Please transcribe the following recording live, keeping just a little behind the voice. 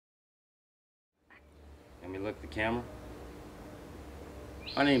Let me look at the camera.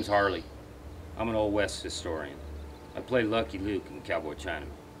 My name's Harley. I'm an Old West historian. I play Lucky Luke in Cowboy Chinaman.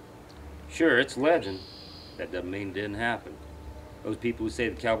 Sure, it's legend. That doesn't mean it didn't happen. Those people who say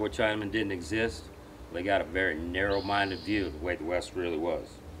the Cowboy Chinaman didn't exist, they got a very narrow-minded view of the way the West really was.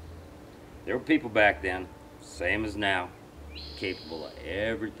 There were people back then, same as now, capable of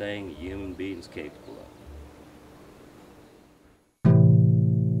everything a human being's capable of.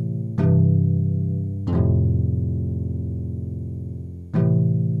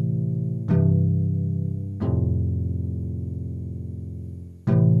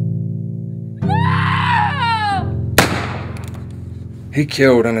 He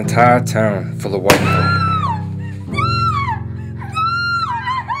killed an entire town full of white folk.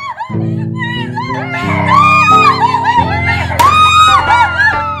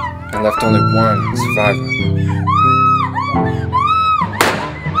 And left only one survivor.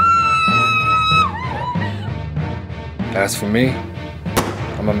 As for me,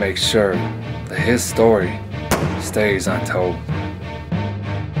 I'ma make sure that his story stays untold.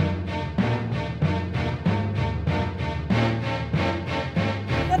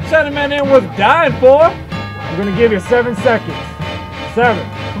 Chinaman ain't worth dying for. I'm gonna give you 7 seconds. 7.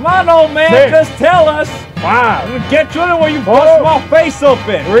 Come on, old man, 6. just tell us. 5. I'm gonna get to it where you 4. bust my face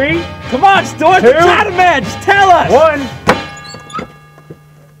open. 3. Come on, Stuart, 2. the Chinaman, just tell us. 1.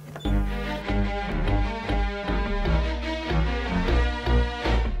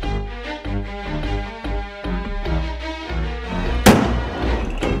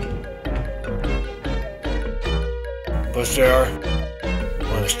 Push JR.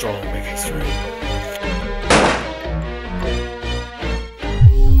 Run strong and make history.